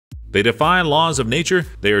They defy laws of nature.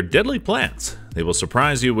 They are deadly plants. They will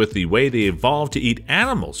surprise you with the way they evolved to eat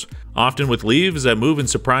animals. Often with leaves that move in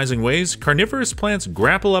surprising ways, carnivorous plants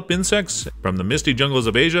grapple up insects. From the misty jungles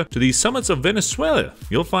of Asia to the summits of Venezuela,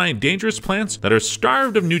 you'll find dangerous plants that are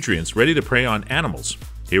starved of nutrients, ready to prey on animals.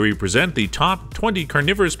 Here we present the top 20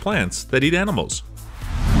 carnivorous plants that eat animals.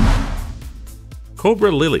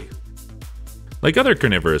 Cobra lily. Like other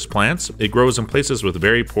carnivorous plants, it grows in places with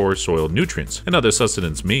very poor soil nutrients and other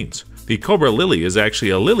sustenance means. The cobra lily is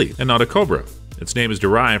actually a lily and not a cobra. Its name is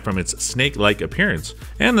derived from its snake-like appearance,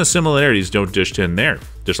 and the similarities don't just end there.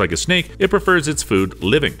 Just like a snake, it prefers its food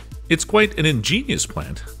living. It's quite an ingenious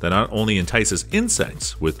plant that not only entices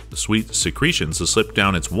insects with sweet secretions to slip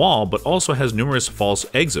down its wall, but also has numerous false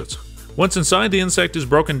exits. Once inside, the insect is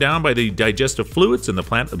broken down by the digestive fluids and the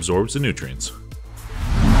plant absorbs the nutrients.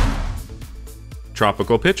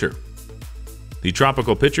 Tropical pitcher. The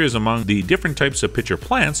tropical pitcher is among the different types of pitcher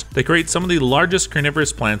plants that create some of the largest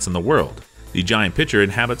carnivorous plants in the world. The giant pitcher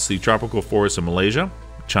inhabits the tropical forests of Malaysia,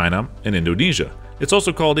 China, and Indonesia. It's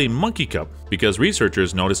also called a monkey cup because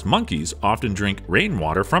researchers noticed monkeys often drink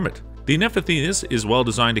rainwater from it. The nephthinus is well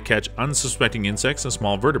designed to catch unsuspecting insects and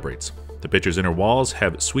small vertebrates. The pitcher's inner walls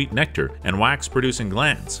have sweet nectar and wax-producing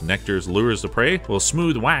glands. Nectar lures the prey, while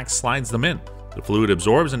smooth wax slides them in. The fluid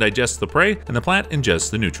absorbs and digests the prey, and the plant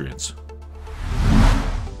ingests the nutrients.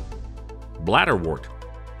 Bladderwort.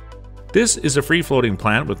 This is a free-floating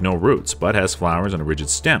plant with no roots, but has flowers and a rigid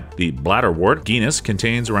stem. The bladderwort genus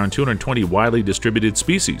contains around 220 widely distributed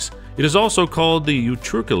species. It is also called the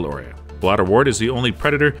Utriculorea. Bladderwort is the only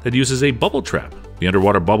predator that uses a bubble trap. The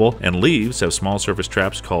underwater bubble and leaves have small surface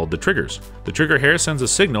traps called the triggers. The trigger hair sends a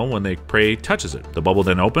signal when the prey touches it. The bubble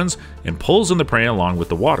then opens and pulls in the prey along with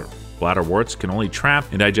the water. Bladderworts can only trap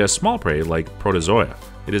and digest small prey like protozoa.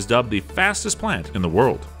 It is dubbed the fastest plant in the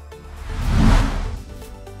world.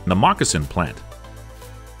 The moccasin plant.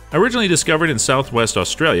 Originally discovered in southwest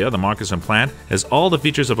Australia, the moccasin plant has all the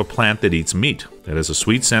features of a plant that eats meat. It has a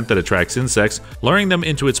sweet scent that attracts insects, luring them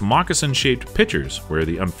into its moccasin-shaped pitchers, where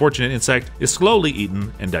the unfortunate insect is slowly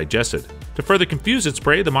eaten and digested. To further confuse its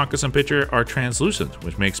prey, the moccasin pitcher are translucent,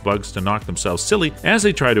 which makes bugs to knock themselves silly as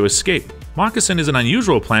they try to escape. Moccasin is an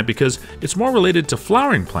unusual plant because it's more related to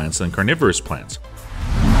flowering plants than carnivorous plants.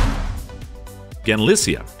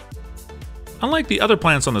 Genlissia. Unlike the other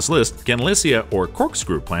plants on this list, Genlissia, or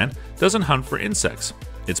corkscrew plant, doesn't hunt for insects.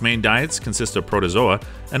 Its main diets consist of protozoa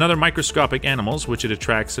and other microscopic animals which it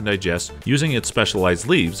attracts and digests using its specialized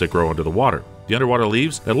leaves that grow under the water. The underwater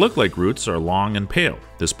leaves that look like roots are long and pale.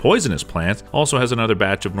 This poisonous plant also has another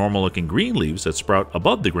batch of normal-looking green leaves that sprout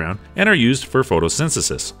above the ground and are used for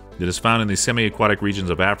photosynthesis. It is found in the semi-aquatic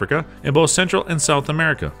regions of Africa and both Central and South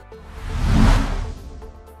America.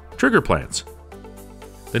 Trigger plants.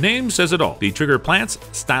 The name says it all. The trigger plant's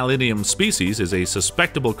Stylidium species is a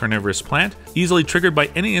suspectable carnivorous plant, easily triggered by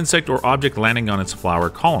any insect or object landing on its flower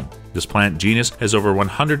column. This plant genus has over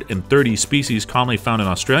 130 species commonly found in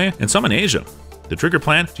Australia and some in Asia. The trigger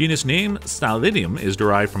plant genus name Stylidium is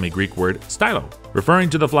derived from a Greek word stylo, referring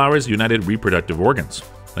to the flower's united reproductive organs.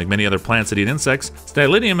 Like many other plants that eat insects,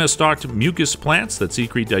 Stylidium has stalked mucus plants that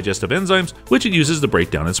secrete digestive enzymes, which it uses to break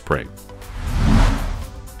down its prey.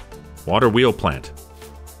 Water wheel plant.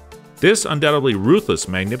 This undoubtedly ruthless,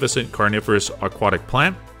 magnificent carnivorous aquatic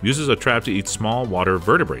plant uses a trap to eat small water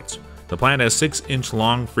vertebrates. The plant has 6-inch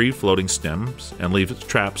long free-floating stems and leaves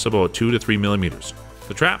traps about 2 to 3 millimeters.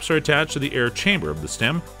 The traps are attached to the air chamber of the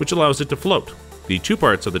stem, which allows it to float. The two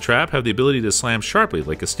parts of the trap have the ability to slam sharply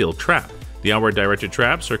like a steel trap. The outward directed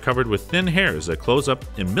traps are covered with thin hairs that close up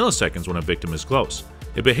in milliseconds when a victim is close.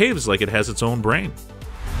 It behaves like it has its own brain.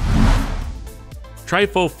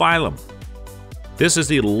 TRIPHYOPHYLLUM. This is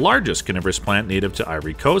the largest carnivorous plant native to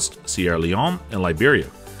Ivory Coast, Sierra Leone, and Liberia.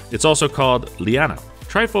 It's also called liana.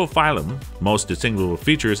 TRIPHYOPHYLLUM's most distinguishable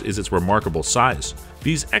features is its remarkable size.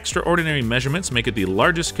 These extraordinary measurements make it the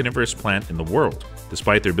largest carnivorous plant in the world.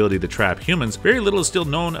 Despite their ability to trap humans, very little is still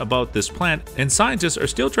known about this plant, and scientists are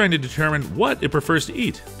still trying to determine what it prefers to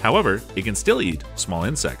eat. However, it can still eat small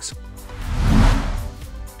insects.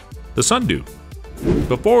 The sundew.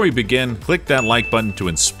 Before we begin, click that like button to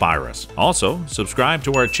inspire us. Also, subscribe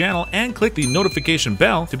to our channel and click the notification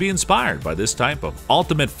bell to be inspired by this type of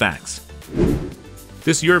ultimate facts.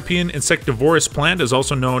 This European insectivorous plant is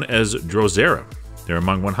also known as drosera. There are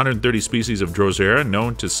among 130 species of drosera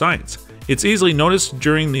known to science. It's easily noticed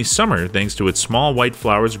during the summer thanks to its small white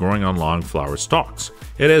flowers growing on long flower stalks.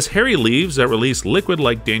 It has hairy leaves that release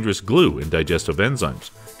liquid-like dangerous glue and digestive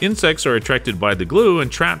enzymes. Insects are attracted by the glue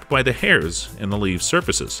and trapped by the hairs in the leaf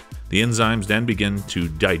surfaces. The enzymes then begin to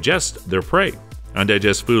digest their prey.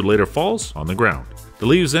 Undigested food later falls on the ground. The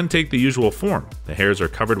leaves then take the usual form. The hairs are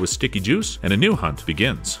covered with sticky juice, and a new hunt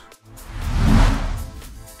begins.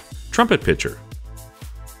 Trumpet pitcher.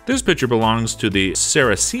 This pitcher belongs to the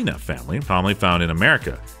Sericina family, commonly found in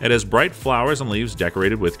America. It has bright flowers and leaves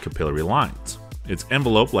decorated with capillary lines. Its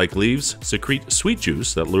envelope-like leaves secrete sweet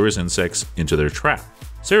juice that lures insects into their trap.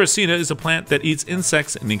 Sericina is a plant that eats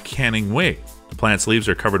insects in a canning way. The plant's leaves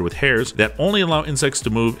are covered with hairs that only allow insects to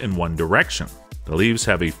move in one direction. The leaves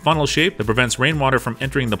have a funnel shape that prevents rainwater from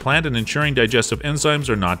entering the plant and ensuring digestive enzymes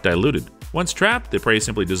are not diluted. Once trapped, the prey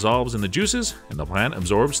simply dissolves in the juices and the plant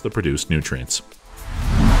absorbs the produced nutrients.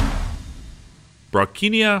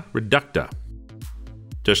 BROCCHINIA reducta.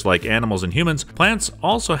 Just like animals and humans, plants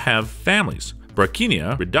also have families.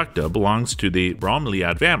 BROCCHINIA reducta belongs to the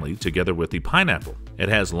bromeliad family together with the pineapple. It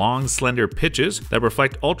has long, slender pitches that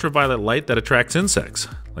reflect ultraviolet light that attracts insects.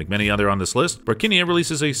 Like many other on this list, BROCCHINIA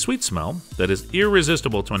releases a sweet smell that is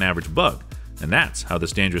irresistible to an average bug. And that's how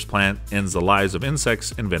this dangerous plant ends the lives of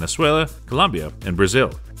insects in Venezuela, Colombia, and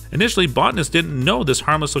Brazil. Initially, botanists didn't know this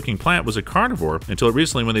harmless-looking plant was a carnivore until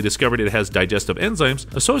recently when they discovered it has digestive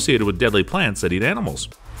enzymes associated with deadly plants that eat animals.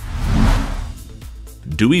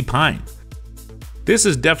 Dewy pine. This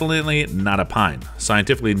is definitely not a pine.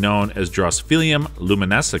 Scientifically known as Drosera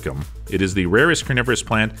luminescens, it is the rarest carnivorous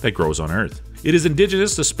plant that grows on Earth. It is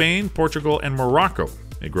indigenous to Spain, Portugal, and Morocco.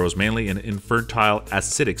 It grows mainly in infertile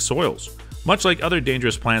acidic soils. Much like other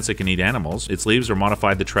dangerous plants that can eat animals, its leaves are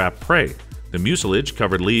modified to trap prey. The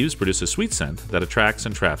mucilage-covered leaves produce a sweet scent that attracts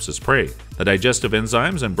and traps its prey. The digestive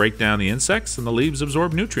enzymes then break down the insects, and the leaves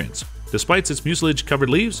absorb nutrients. Despite its mucilage-covered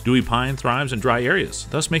leaves, dewy pine thrives in dry areas,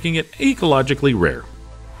 thus making it ecologically rare.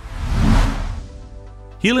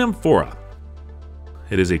 Helianthera.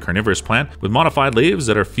 It is a carnivorous plant with modified leaves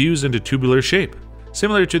that are fused into tubular shape.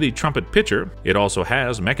 Similar to the trumpet pitcher, it also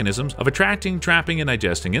has mechanisms of attracting, trapping, and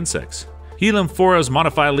digesting insects. Helianthera's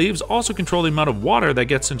modified leaves also control the amount of water that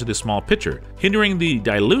gets into the small pitcher, hindering the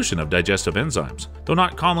dilution of digestive enzymes. Though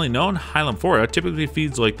not commonly known, Helianthera typically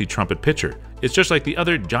feeds like the trumpet pitcher. It's just like the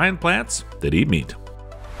other giant plants that eat meat.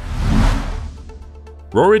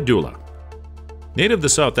 REDUCTA. Native to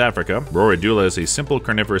South Africa, REDUCTA is a simple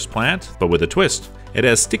carnivorous plant, but with a twist. It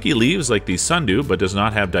has sticky leaves like the SUNDEW, but does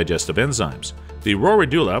not have digestive enzymes. The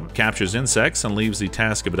REDUCTA captures insects and leaves the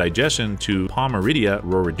task of digestion to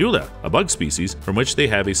PAMERIDEARORIDULAEA, a bug species from which they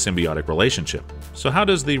have a symbiotic relationship. So how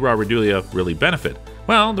does the REDUCTA really benefit?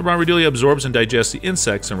 Well, the REDUCTA absorbs and digests the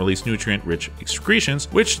insects and releases nutrient-rich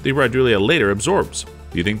excretions, which the REDUCTA later absorbs.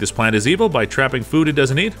 Do you think this plant is evil by trapping food it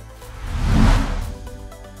doesn't eat?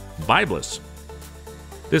 Bibulus.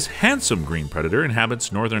 This handsome green predator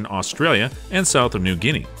inhabits northern Australia and south of New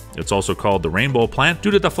Guinea. It's also called the rainbow plant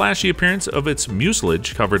due to the flashy appearance of its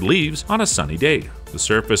mucilage-covered leaves on a sunny day. The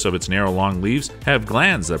surface of its narrow long leaves have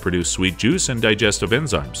glands that produce sweet juice and digestive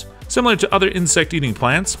enzymes. Similar to other insect-eating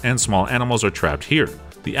plants, and small animals are trapped here.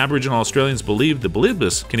 The Aboriginal Australians believed the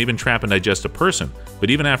Bladderwort can even trap and digest a person, but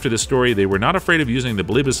even after this story, they were not afraid of using the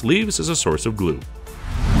Bladderwort leaves as a source of glue.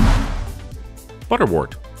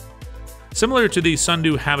 Butterwort. Similar to the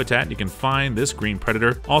SUNDEW habitat, you can find this green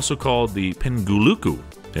predator, also called the pinguluku.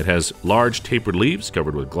 It has large tapered leaves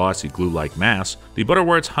covered with glossy glue-like mass. The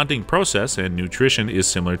butterwort's hunting process and nutrition is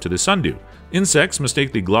similar to the SUNDEW. Insects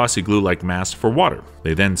mistake the glossy glue-like mass for water.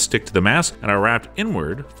 They then stick to the mass and are wrapped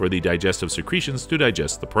inward for the digestive secretions to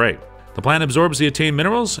digest the prey. The plant absorbs the attained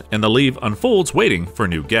minerals, and the leaf unfolds waiting for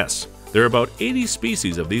new guests. There are about 80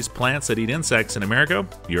 species of these plants that eat insects in America,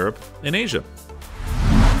 Europe, and Asia.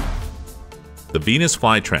 The Venus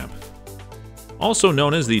flytrap. Also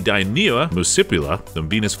known as the Dyneia muscipula, the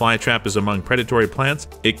Venus flytrap is among predatory plants.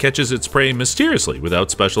 It catches its prey mysteriously without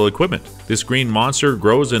special equipment. This green monster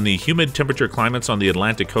grows in the humid temperature climates on the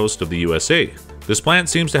Atlantic coast of the USA. This plant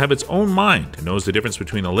seems to have its own mind and knows the difference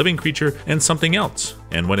between a living creature and something else.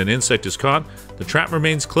 And when an insect is caught, the trap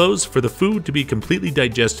remains closed for the food to be completely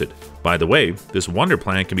digested. By the way, this wonder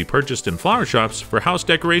plant can be purchased in flower shops for house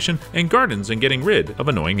decoration and gardens and getting rid of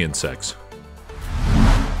annoying insects.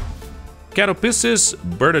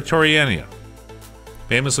 CATOPSISBERTERONIANA.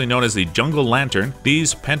 Famously known as the jungle lantern,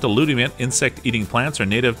 these pentaludium insect-eating plants are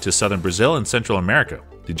native to southern Brazil and Central America.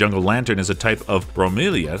 The jungle lantern is a type of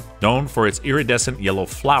bromelia known for its iridescent yellow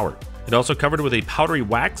flower. It also covered with a powdery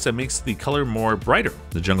wax that makes the color more brighter.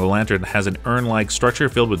 The jungle lantern has an urn-like structure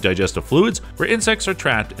filled with digestive fluids where insects are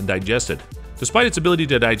trapped and digested. Despite its ability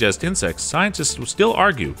to digest insects, scientists will still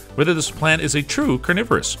argue whether this plant is a true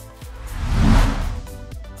carnivorous.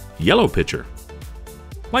 Yellow pitcher.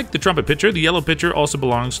 Like the trumpet pitcher, the yellow pitcher also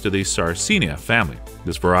belongs to the Sarracenia family.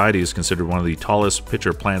 This variety is considered one of the tallest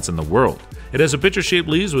pitcher plants in the world. It has a pitcher-shaped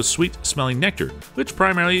leaves with sweet-smelling nectar, which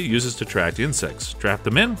primarily uses to attract insects, trap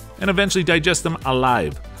them in, and eventually digest them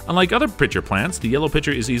alive. Unlike other pitcher plants, the yellow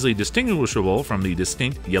pitcher is easily distinguishable from the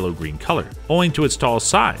distinct yellow-green color. Owing to its tall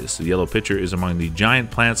size, the yellow pitcher is among the giant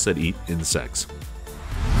plants that eat insects.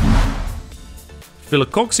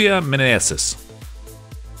 PHILCOXIAMINENSIS.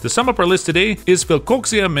 To sum up our list today is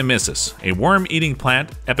PHILCOXIAMINENSIS, a worm-eating plant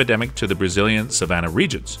epidemic to the Brazilian savanna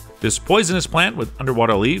regions. This poisonous plant with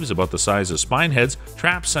underwater leaves about the size of spine heads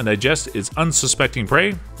traps and digests its unsuspecting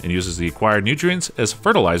prey and uses the acquired nutrients as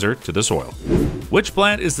fertilizer to the soil. Which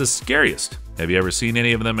plant is the scariest? Have you ever seen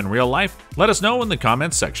any of them in real life? Let us know in the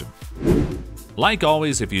comments section. Like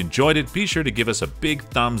always, if you enjoyed it, be sure to give us a big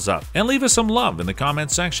thumbs up and leave us some love in the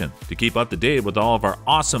comments section. To keep up to date with all of our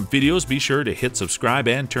awesome videos, be sure to hit subscribe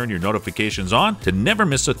and turn your notifications on to never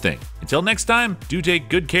miss a thing. Until next time, do take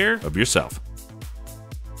good care of yourself.